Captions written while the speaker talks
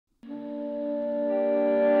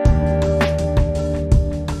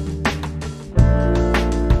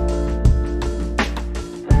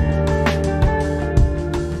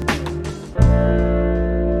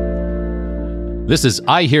This is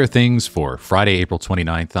I Hear Things for Friday, April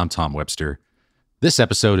 29th. I'm Tom Webster. This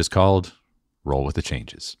episode is called Roll with the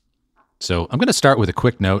Changes. So I'm going to start with a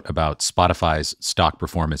quick note about Spotify's stock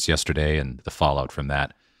performance yesterday and the fallout from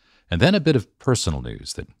that, and then a bit of personal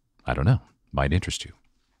news that, I don't know, might interest you.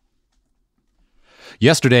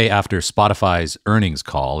 Yesterday, after Spotify's earnings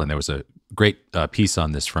call, and there was a great piece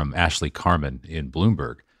on this from Ashley Carman in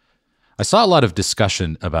Bloomberg, I saw a lot of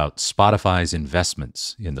discussion about Spotify's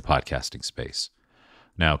investments in the podcasting space.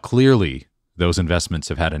 Now, clearly, those investments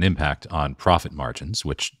have had an impact on profit margins,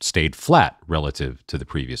 which stayed flat relative to the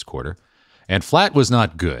previous quarter. And flat was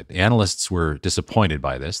not good. Analysts were disappointed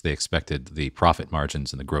by this. They expected the profit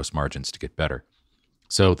margins and the gross margins to get better.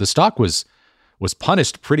 So the stock was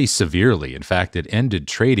punished pretty severely. In fact, it ended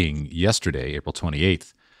trading yesterday, April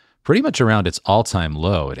 28th, pretty much around its all-time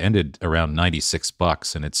low. It ended around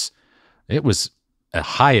 $96, and it was as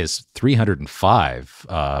high as 305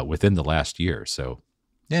 within the last year. So,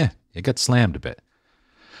 it got slammed a bit.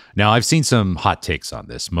 Now, I've seen some hot takes on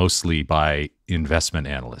this, mostly by investment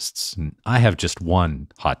analysts. And I have just one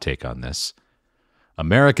hot take on this.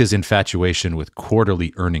 America's infatuation with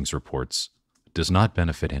quarterly earnings reports does not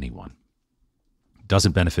benefit anyone. It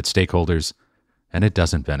doesn't benefit stakeholders, and it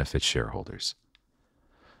doesn't benefit shareholders.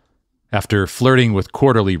 After flirting with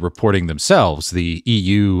quarterly reporting themselves, the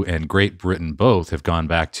EU and Great Britain both have gone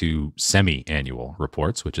back to semi-annual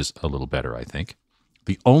reports, which is a little better, I think.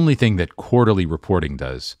 The only thing that quarterly reporting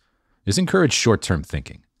does is encourage short-term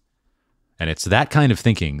thinking. And it's that kind of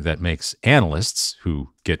thinking that makes analysts who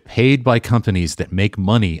get paid by companies that make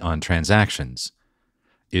money on transactions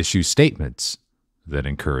issue statements that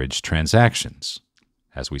encourage transactions,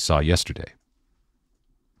 as we saw yesterday.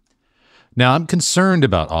 Now, I'm concerned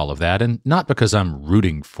about all of that, and not because I'm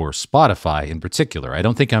rooting for Spotify in particular. I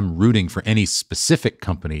don't think I'm rooting for any specific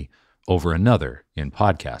company over another in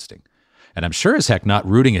podcasting. And I'm sure as heck not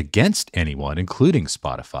rooting against anyone, including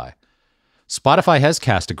Spotify. Spotify has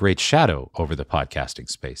cast a great shadow over the podcasting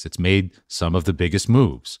space. It's made some of the biggest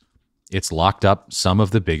moves. It's locked up some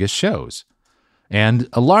of the biggest shows. And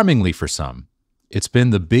alarmingly for some, it's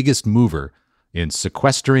been the biggest mover in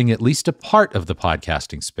sequestering at least a part of the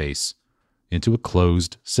podcasting space into a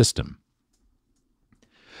closed system.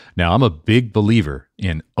 Now, I'm a big believer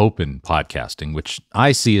in open podcasting, which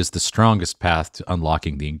I see as the strongest path to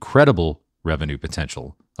unlocking the incredible revenue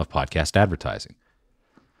potential of podcast advertising.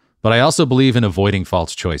 But I also believe in avoiding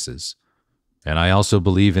false choices. And I also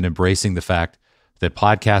believe in embracing the fact that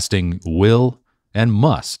podcasting will and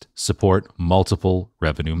must support multiple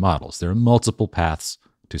revenue models. There are multiple paths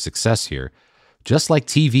to success here, just like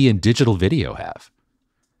TV and digital video have.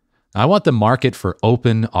 I want the market for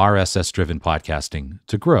open RSS-driven podcasting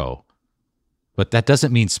to grow, but that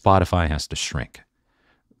doesn't mean Spotify has to shrink.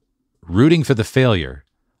 Rooting for the failure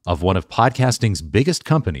of one of podcasting's biggest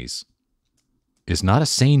companies is not a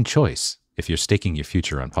sane choice if you're staking your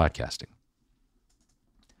future on podcasting.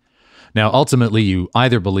 Now, ultimately, you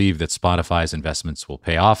either believe that Spotify's investments will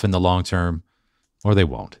pay off in the long term, or they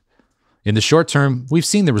won't. In the short term, we've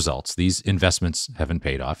seen the results. These investments haven't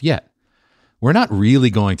paid off yet. We're not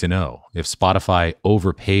really going to know if Spotify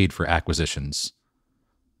overpaid for acquisitions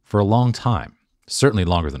for a long time, certainly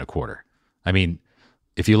longer than a quarter. I mean,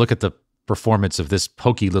 if you look at the performance of this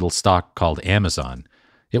pokey little stock called Amazon,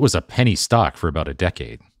 it was a penny stock for about a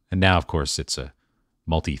decade. And now, of course, it's a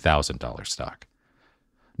multi-$1,000 stock.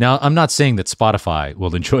 Now, I'm not saying that Spotify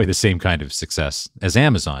will enjoy the same kind of success as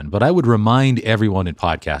Amazon, but I would remind everyone in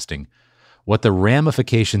podcasting what the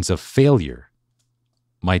ramifications of failure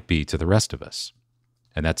might be to the rest of us.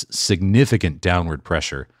 And that's significant downward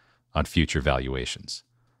pressure on future valuations.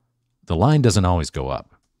 The line doesn't always go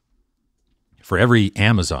up. For every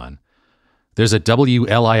Amazon, there's a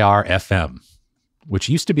WLIR-FM, which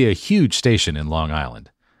used to be a huge station in Long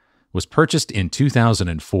Island, was purchased in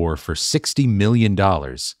 2004 for $60 million,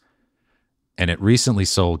 and it recently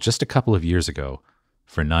sold just a couple of years ago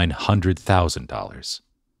for $900,000.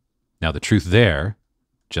 Now, the truth there,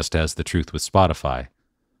 just as the truth with Spotify,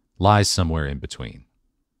 lies somewhere in between,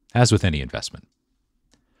 as with any investment.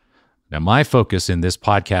 Now, my focus in this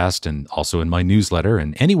podcast and also in my newsletter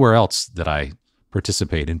and anywhere else that I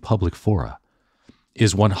participate in public fora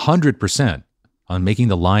is 100% on making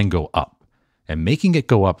the line go up and making it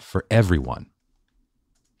go up for everyone.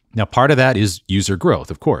 Now, part of that is user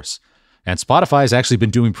growth, of course, and Spotify has actually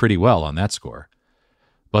been doing pretty well on that score.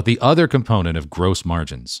 But the other component of gross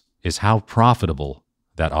margins is how profitable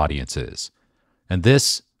that audience is. And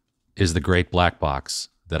this is the great black box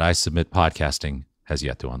that I submit podcasting has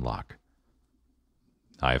yet to unlock.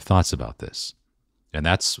 I have thoughts about this, and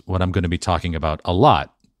that's what I'm going to be talking about a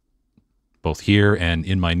lot, both here and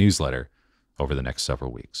in my newsletter, over the next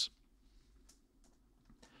several weeks.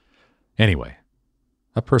 Anyway,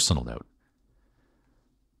 a personal note.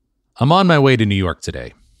 I'm on my way to New York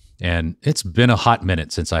today, and it's been a hot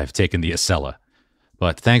minute since I've taken the Acela.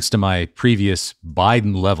 But thanks to my previous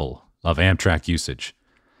Biden level of Amtrak usage,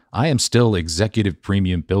 I am still Executive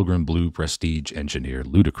Premium Pilgrim Blue Prestige Engineer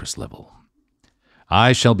Ludicrous level.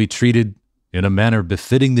 I shall be treated in a manner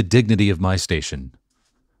befitting the dignity of my station,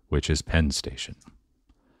 which is Penn Station.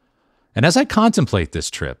 And as I contemplate this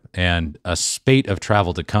trip and a spate of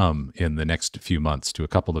travel to come in the next few months to a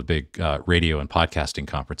couple of big radio and podcasting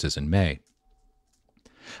conferences in May,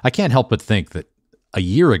 I can't help but think that a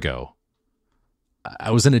year ago,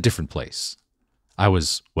 I was in a different place. I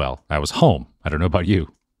was home. I don't know about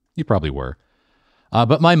you. You probably were.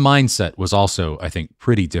 But my mindset was also, I think,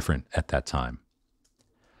 pretty different at that time.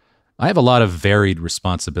 I have a lot of varied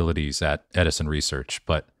responsibilities at Edison Research,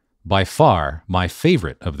 but by far my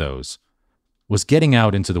favorite of those was getting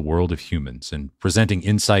out into the world of humans and presenting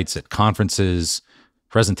insights at conferences,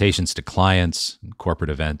 presentations to clients, and corporate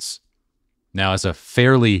events. Now, as a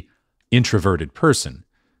fairly introverted person,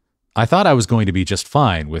 I thought I was going to be just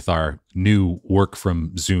fine with our new work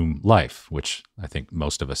from Zoom life, which I think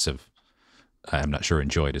most of us have, I'm not sure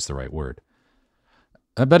enjoyed is the right word.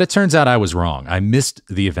 But it turns out I was wrong. I missed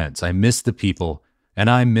the events, I missed the people, and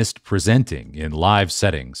I missed presenting in live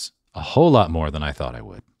settings a whole lot more than I thought I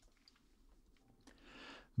would.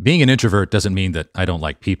 Being an introvert doesn't mean that I don't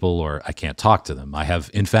like people or I can't talk to them. I have,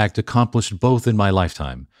 in fact, accomplished both in my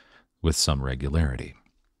lifetime with some regularity.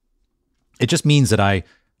 It just means that I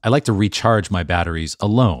like to recharge my batteries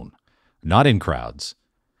alone, not in crowds.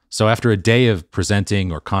 So after a day of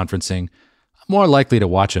presenting or conferencing, I'm more likely to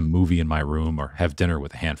watch a movie in my room or have dinner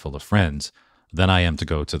with a handful of friends than I am to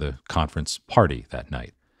go to the conference party that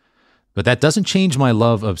night. But that doesn't change my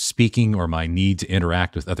love of speaking or my need to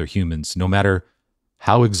interact with other humans, no matter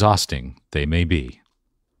how exhausting they may be.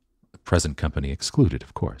 Present company excluded,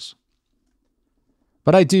 of course.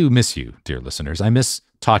 But I do miss you, dear listeners. I miss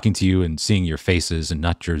talking to you and seeing your faces and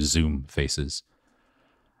not your Zoom faces.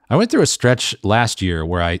 I went through a stretch last year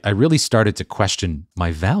where I really started to question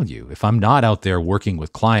my value. If I'm not out there working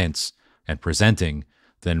with clients and presenting,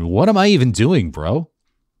 then what am I even doing, bro?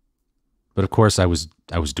 But of course, I was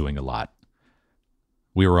doing a lot.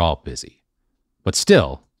 We were all busy. But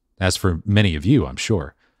still, as for many of you, I'm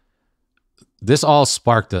sure, this all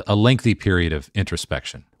sparked a lengthy period of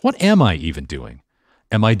introspection. What am I even doing?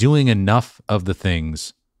 Am I doing enough of the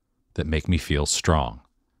things that make me feel strong?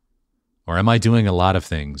 Or am I doing a lot of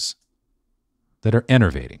things that are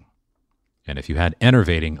enervating? And if you had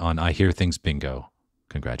enervating on I Hear Things Bingo,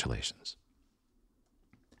 congratulations.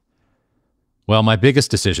 Well, my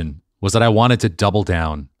biggest decision was that I wanted to double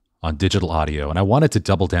down on digital audio, and I wanted to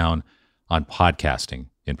double down on podcasting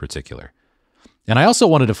in particular. And I also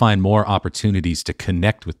wanted to find more opportunities to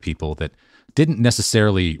connect with people that didn't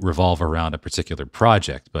necessarily revolve around a particular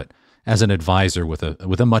project, but as an advisor with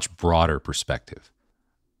a much broader perspective.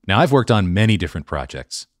 Now, I've worked on many different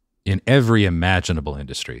projects in every imaginable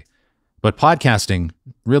industry, but podcasting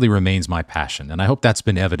really remains my passion, and I hope that's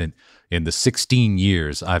been evident in the 16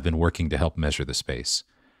 years I've been working to help measure the space.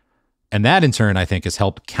 And that, in turn, I think has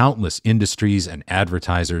helped countless industries and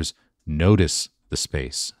advertisers notice the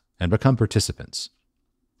space and become participants.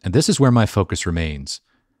 And this is where my focus remains,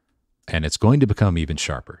 and it's going to become even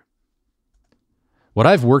sharper. What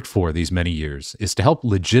I've worked for these many years is to help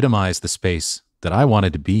legitimize the space that I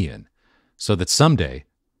wanted to be in, so that someday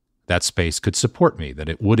that space could support me, that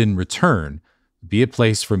it would in return be a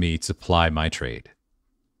place for me to ply my trade.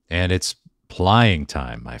 And it's plying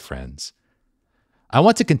time, my friends. I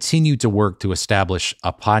want to continue to work to establish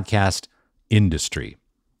a podcast industry,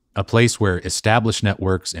 a place where established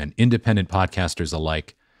networks and independent podcasters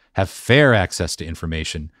alike have fair access to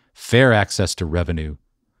information, fair access to revenue,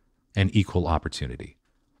 and equal opportunity.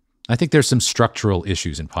 I think there's some structural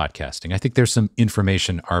issues in podcasting. I think there's some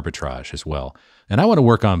information arbitrage as well. And I want to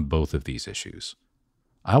work on both of these issues.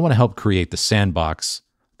 I want to help create the sandbox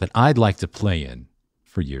that I'd like to play in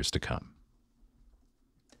for years to come.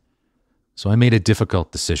 So I made a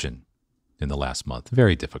difficult decision in the last month,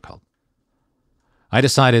 very difficult. I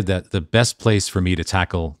decided that the best place for me to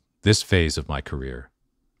tackle this phase of my career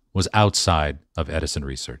was outside of Edison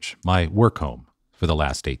Research, my work home for the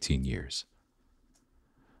last 18 years.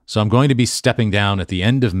 So I'm going to be stepping down at the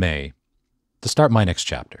end of May to start my next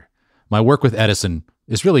chapter. My work with Edison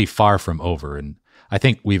is really far from over, and I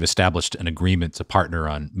think we've established an agreement to partner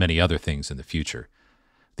on many other things in the future.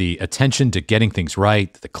 The attention to getting things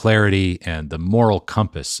right, the clarity, and the moral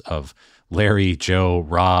compass of Larry, Joe,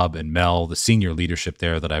 Rob, and Mel, the senior leadership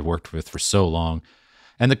there that I've worked with for so long,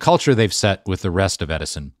 And the culture they've set with the rest of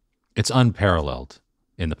Edison, it's unparalleled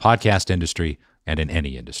in the podcast industry and in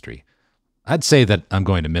any industry. I'd say that I'm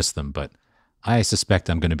going to miss them, but I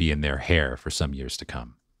suspect I'm going to be in their hair for some years to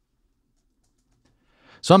come.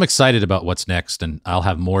 So I'm excited about what's next, and I'll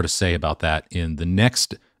have more to say about that in the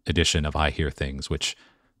next edition of I Hear Things, which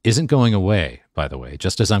isn't going away, by the way.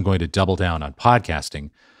 Just as I'm going to double down on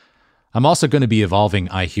podcasting, I'm also going to be evolving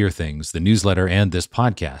I Hear Things, the newsletter and this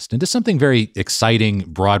podcast, into something very exciting,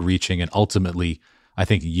 broad-reaching, and ultimately, I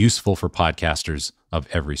think, useful for podcasters of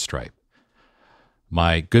every stripe.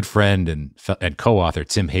 My good friend and co-author,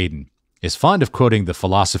 Tim Hayden, is fond of quoting the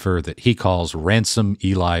philosopher that he calls Ransom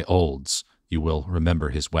Eli Olds. You will remember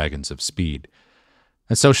his wagons of speed.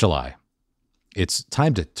 And so shall I. It's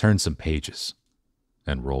time to turn some pages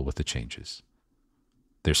and roll with the changes.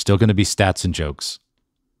 There's still going to be stats and jokes.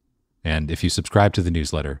 And if you subscribe to the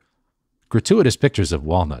newsletter, gratuitous pictures of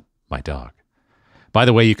Walnut, my dog. By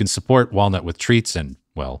the way, you can support Walnut with treats and,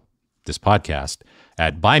 well, this podcast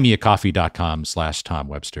at buymeacoffee.com/Tom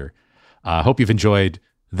Webster. I hope you've enjoyed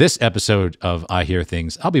this episode of I Hear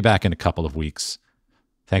Things. I'll be back in a couple of weeks.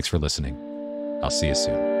 Thanks for listening. I'll see you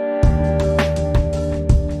soon.